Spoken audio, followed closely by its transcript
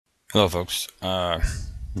Hello folks,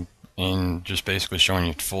 and just basically showing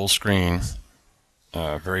you full screen,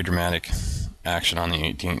 very dramatic action on the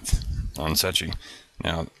 18th on Sechi.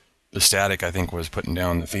 Now, the static I think was putting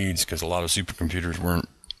down the feeds because a lot of supercomputers weren't,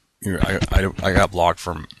 I got blocked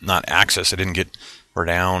from not access. I didn't get her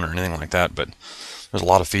down or anything like that, but there's a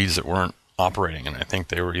lot of feeds that weren't operating, and I think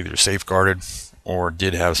they were either safeguarded or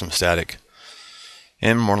did have some static,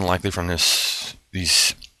 and more than likely from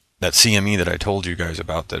that CME that I told you guys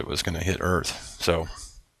about that it was going to hit Earth. So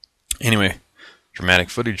anyway,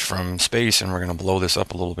 dramatic footage from space, and we're going to blow this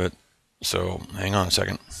up a little bit. So hang on a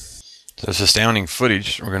second. So this astounding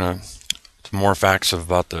footage. We're going to some more facts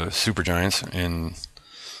about the supergiants and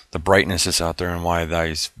the brightness that's out there and why that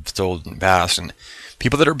is so vast. And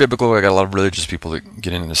people that are biblical, I got a lot of religious people that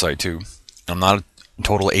get into the site too. I'm not a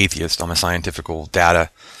total atheist. I'm a scientific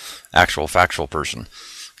data, actual factual person.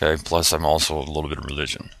 Okay, plus I'm also a little bit of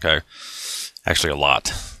religion. Okay, actually a lot.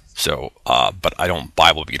 So, but I don't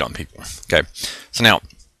Bible beat on people. Okay, so now,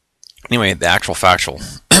 anyway, the actual factual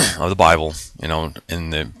of the Bible,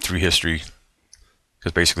 through history,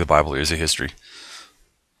 because basically the Bible is a history.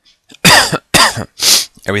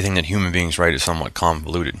 Everything that human beings write is somewhat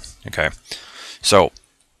convoluted. Okay, so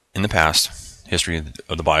in the past, history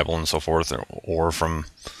of the Bible and so forth, or from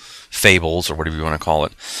fables or whatever you want to call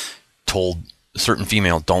it, told a certain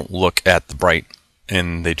female don't look at the bright,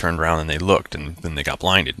 and they turned around and they looked, and then they got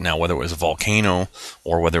blinded. Now, whether it was a volcano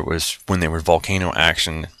or whether it was when there was volcano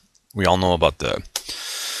action, we all know about there's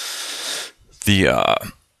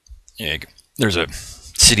a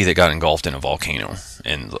city that got engulfed in a volcano,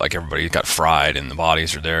 and like everybody got fried, and the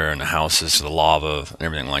bodies are there, and the houses, the lava, and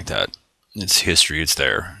everything like that. It's history. It's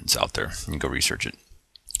there. It's out there. You can go research it.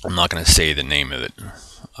 I'm not going to say the name of it.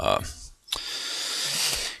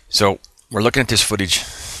 So we're looking at this footage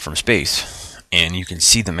from space, and you can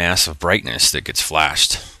see the massive brightness that gets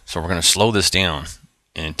flashed. So we're going to slow this down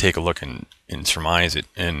and take a look and surmise it.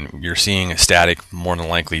 And you're seeing a static, more than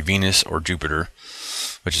likely Venus or Jupiter,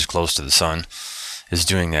 which is close to the sun, is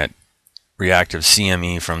doing that reactive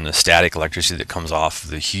CME from the static electricity that comes off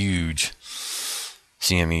the huge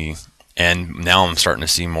CME. And now I'm starting to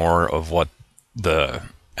see more of what the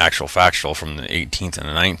actual factual from the 18th and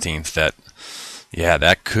the 19th, that, yeah,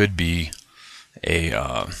 that could be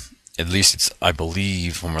at least it's, I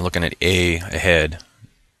believe, when we're looking at A ahead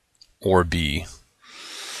or B,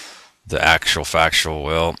 the actual factual,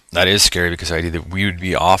 well, that is scary because we would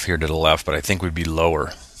be off here to the left, but I think we'd be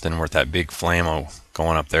lower than with that big flamo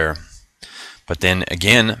going up there. But then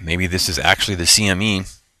again, maybe this is actually the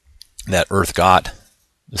CME that Earth got,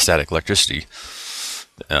 the static electricity.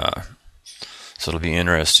 So it'll be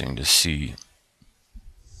interesting to see.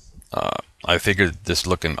 I figured this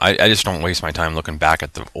looking, I just don't waste my time looking back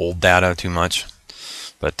at the old data too much.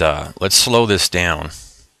 But let's slow this down.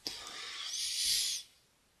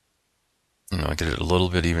 I did it a little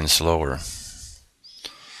bit even slower.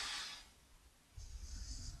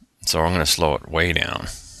 So I'm going to slow it way down.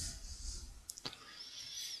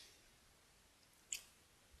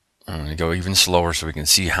 I'm going to go even slower so we can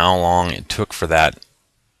see how long it took for that.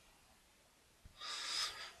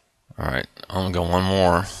 Alright, I'm going to go one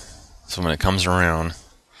more. So when it comes around,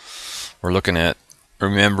 we're looking at,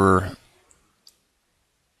 remember,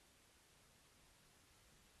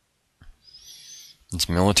 it's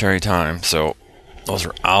military time, so those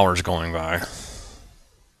are hours going by.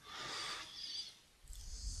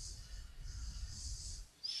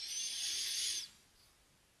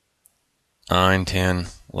 Nine, 10,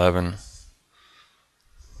 11.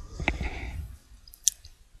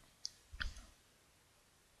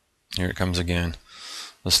 Here it comes again.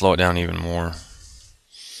 Let's slow it down even more.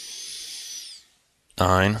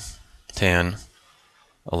 9, 10,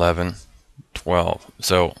 11, 12.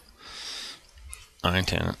 So 9,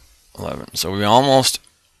 10, 11. So we almost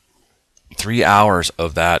 3 hours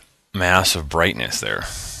of that massive brightness there.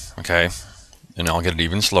 Okay, and I'll get it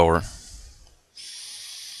even slower.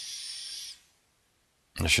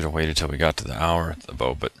 I should have waited till we got to the hour at the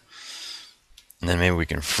boat, and then maybe we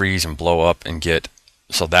can freeze and blow up and get.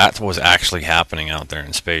 So that was actually happening out there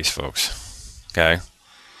in space, folks. Okay,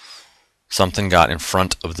 something got in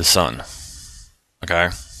front of the sun. Okay,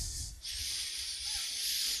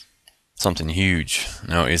 something huge.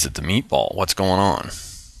 Now, is it the meatball? What's going on?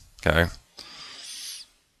 Okay,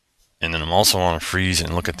 and then I'm also want to freeze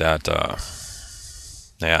and look at that.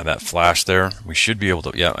 Yeah, that flash there. We should be able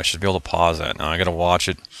to. Yeah, I should be able to pause that. Now I got to watch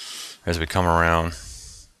it as we come around.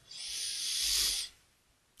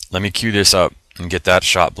 Let me cue this up and get that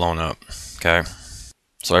shot blown up. Okay.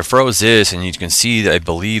 So I froze this, and you can see that I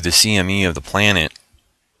believe the CME of the planet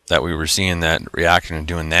that we were seeing that reaction and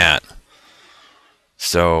doing that.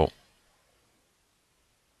 So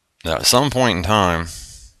Now, at some point in time,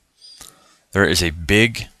 there is a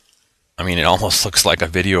big, I mean, it almost looks like a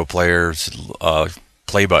video player's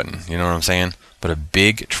play button, you know what I'm saying? But a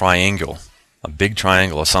big triangle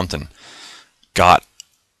of something got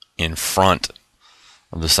in front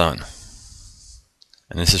of the sun.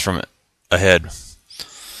 And this is from ahead.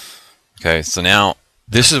 Okay, so now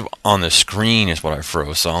this is on the screen is what I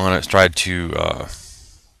froze. So I'm going to try to,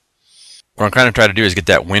 what I'm trying to do is get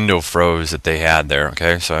that window froze that they had there.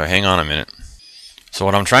 Okay, so hang on a minute. So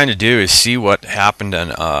what I'm trying to do is see what happened,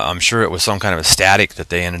 and I'm sure it was some kind of a static that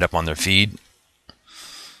they ended up on their feed.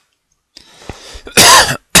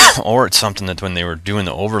 Or it's something that when they were doing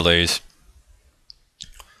the overlays,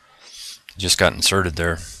 just got inserted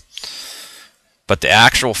there. But the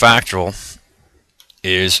actual factual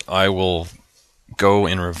is I will go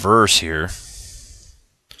in reverse here.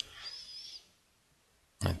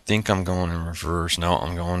 I think I'm going in reverse. No,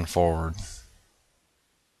 I'm going forward.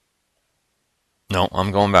 No,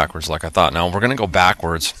 I'm going backwards like I thought. Now we're going to go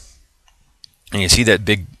backwards. And you see that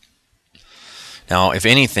big... Now, if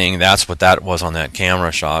anything, that's what that was on that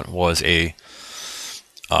camera shot, was a...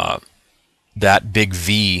 that big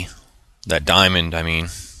V, that diamond, I mean,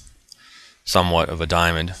 somewhat of a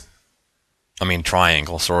diamond. I mean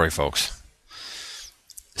triangle, sorry folks.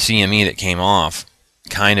 CME that came off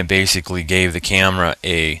kind of basically gave the camera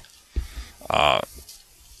a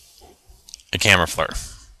camera flare,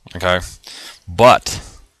 okay? But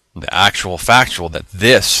the actual factual that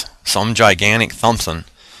this, some gigantic something,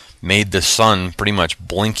 made the sun pretty much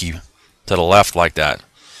blinky to the left like that.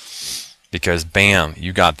 Because bam,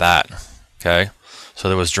 you got that, okay? So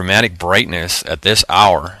there was dramatic brightness at this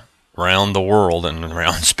hour around the world and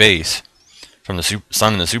around space from the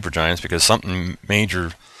sun and the supergiants because something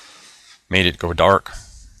major made it go dark,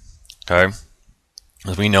 okay?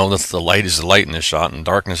 As we know, that the light is the light in this shot and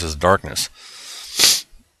darkness is darkness.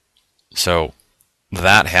 So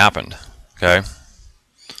that happened, okay?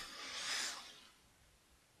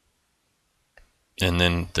 And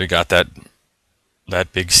then they got that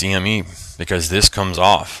big CME because this comes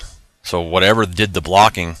off. So whatever did the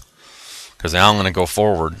blocking, because now I'm going to go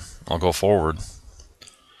forward. I'll go forward.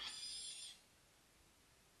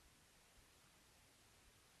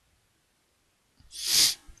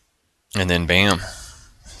 And then bam.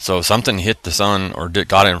 So something hit the sun, or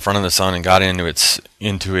got in front of the sun and got into its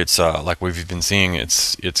like we've been seeing.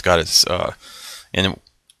 It's got its and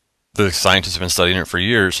the scientists have been studying it for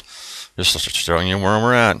years, just showing you where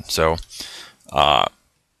we're at. So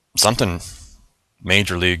something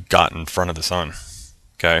majorly got in front of the sun,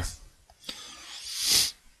 okay,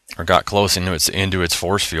 or got close into its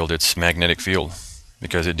force field, its magnetic field,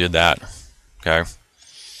 because it did that, okay.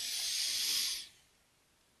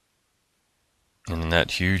 And then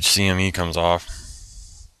that huge CME comes off.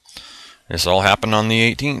 This all happened on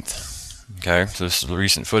the 18th. Okay, so this is the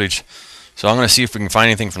recent footage. So I'm going to see if we can find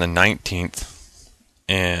anything from the 19th,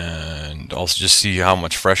 and also just see how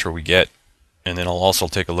much fresher we get. And then I'll also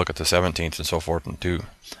take a look at the 17th and so forth and too.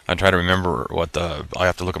 I try to remember what I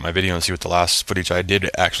have to look at my video and see what the last footage I did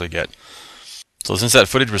actually get. So since that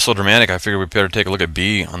footage was so dramatic, I figured we better take a look at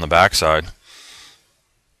B on the backside.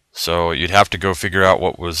 So you'd have to go figure out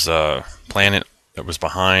what was planet that was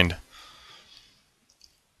behind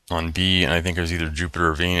on B, and I think it was either Jupiter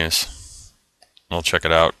or Venus. I'll check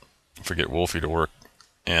it out if we get Wolfie to work.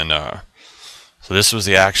 And so this was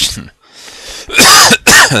the action.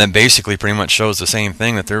 And that basically pretty much shows the same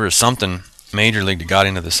thing, that there was something majorly that got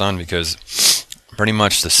into the sun, because pretty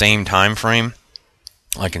much the same time frame.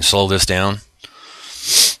 I can slow this down,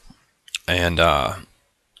 and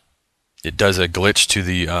it does a glitch to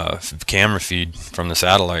the camera feed from the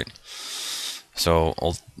satellite. So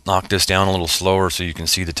I'll knock this down a little slower so you can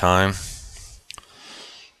see the time.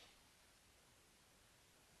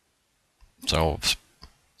 So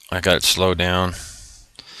I got it slowed down.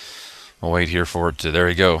 I'll wait here for it to, there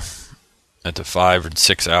we go, at the 5 and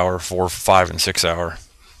 6 hour, 4, 5 and 6 hour.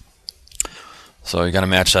 So you got to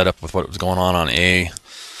match that up with what was going on A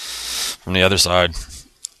from the other side.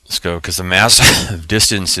 Let's go, because the massive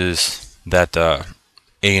distances that A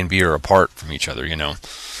and B are apart from each other, you know.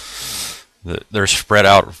 They're spread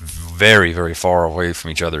out very, very far away from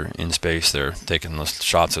each other in space. They're taking the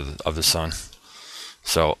shots of the sun.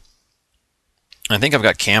 So I think I've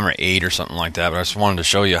got camera 8 or something like that, but I just wanted to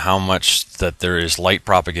show you how much that there is light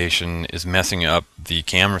propagation is messing up the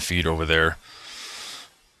camera feed over there,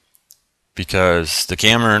 because the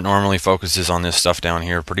camera normally focuses on this stuff down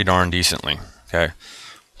here pretty darn decently, okay?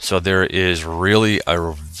 So there is really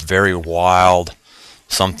a very wild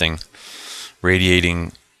something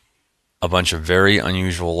radiating a bunch of very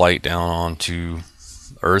unusual light down onto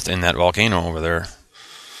Earth and that volcano over there.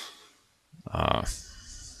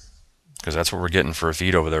 because that's what we're getting for a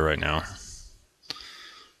feed over there right now.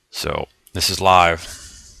 So this is live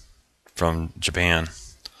from Japan,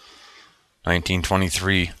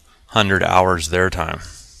 1923, 100 hours their time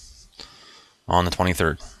on the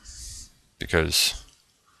 23rd, because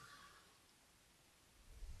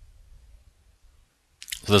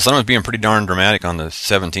so the sun was being pretty darn dramatic on the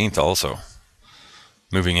 17th also,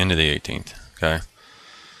 moving into the 18th. Okay.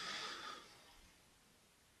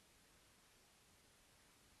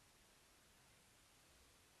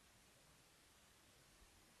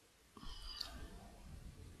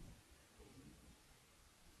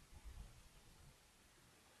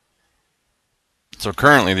 So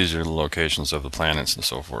currently these are the locations of the planets and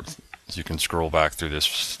so forth. So you can scroll back through this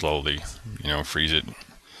slowly, freeze it.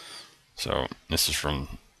 So this is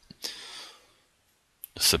from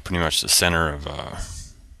pretty much the center of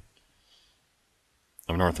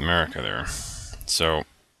North America there. So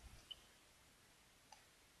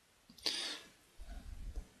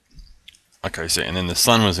like I say, and then the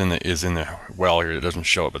sun is in the well here. It doesn't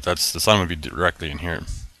show it, but the sun would be directly in here.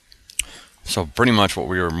 So pretty much what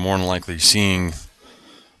we are more than likely seeing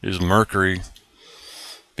is Mercury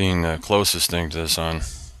being the closest thing to the sun,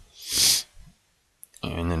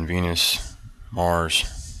 and then Venus,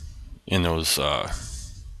 Mars in those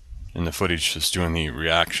in the footage just doing the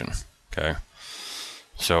reaction. Okay,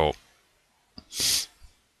 so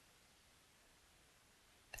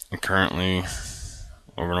currently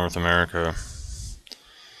over North America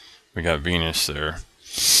we got Venus there,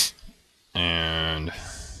 and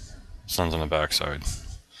sun's on the backside.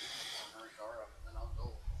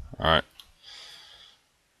 Alright.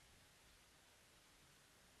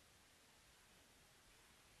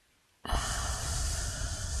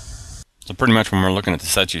 So pretty much when we're looking at the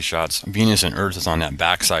Secchi shots, Venus and Earth is on that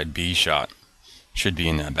backside B shot. Should be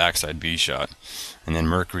in that backside B shot. And then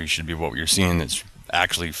Mercury should be what you're seeing that's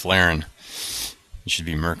actually flaring. It should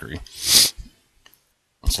be Mercury.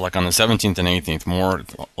 So like on the 17th and 18th, more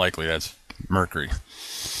likely that's Mercury.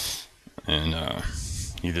 And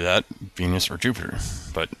either that, Venus, or Jupiter.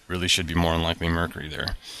 But really should be more than likely Mercury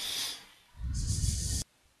there.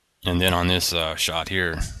 And then on this shot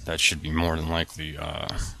here, that should be more than likely,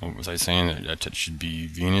 what was I saying? That should be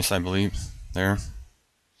Venus, I believe, there.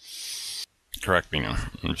 Correct me now.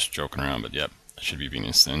 I'm just joking around, but yep, it should be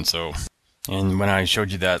Venus then. So, and when I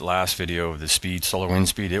showed you that last video of the speed, solar wind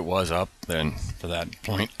speed, it was up then for that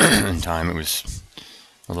point in time. It was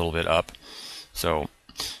a little bit up. So,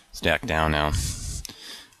 it's back down now.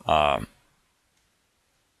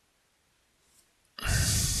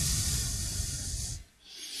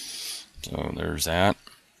 So there's that.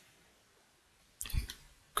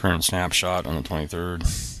 Current snapshot on the 23rd,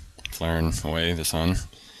 flaring away the sun.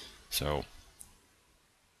 So,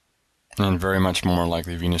 and very much more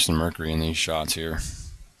likely Venus and Mercury in these shots here.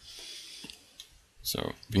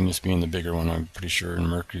 So Venus being the bigger one, I'm pretty sure, and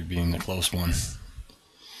Mercury being the close one,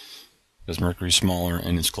 because Mercury's smaller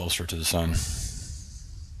and it's closer to the sun.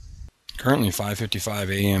 Currently 5:55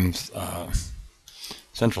 a.m.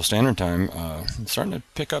 Central Standard Time. It's starting to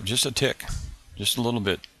pick up just a tick, just a little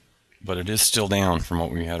bit, but it is still down from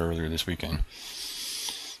what we had earlier this weekend.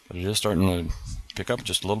 But it is starting to pick up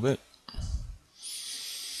just a little bit.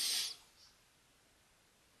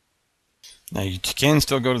 Now you can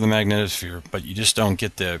still go to the magnetosphere, but you just don't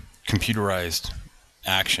get the computerized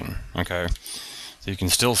action. Okay, so you can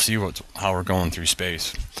still see how we're going through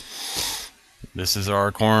space. This is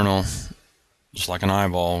our coronal, just like an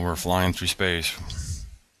eyeball. We're flying through space.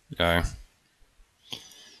 Okay,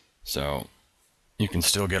 so you can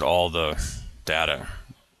still get all the data.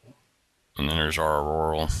 And then there's our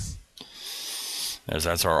auroral, as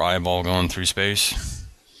that's our eyeball going through space,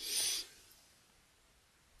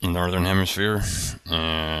 northern hemisphere.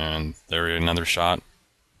 And there another shot,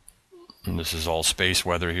 and this is all space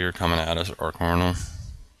weather here coming at us, our coronal.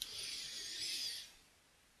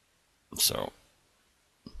 So,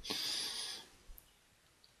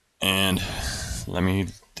 and let me,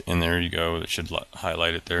 and there you go, it should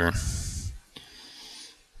highlight it there.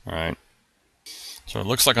 Alright, so it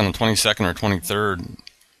looks like on the 22nd or 23rd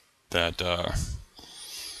that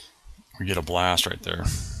we get a blast right there.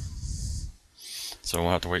 So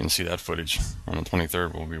we'll have to wait and see that footage. On the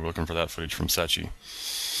 23rd we'll be looking for that footage from Secchi.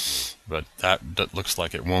 But that looks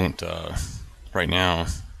like it won't, right now,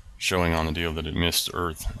 showing on the deal that it missed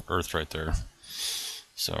Earth right there.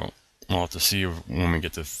 So we'll have to see when we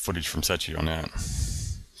get the footage from Secchi on that.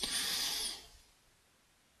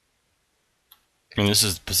 And this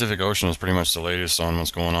is Pacific Ocean is pretty much the latest on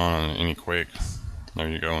what's going on any quake. There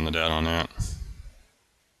you go, on the data on that.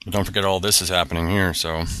 But don't forget all this is happening here,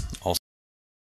 so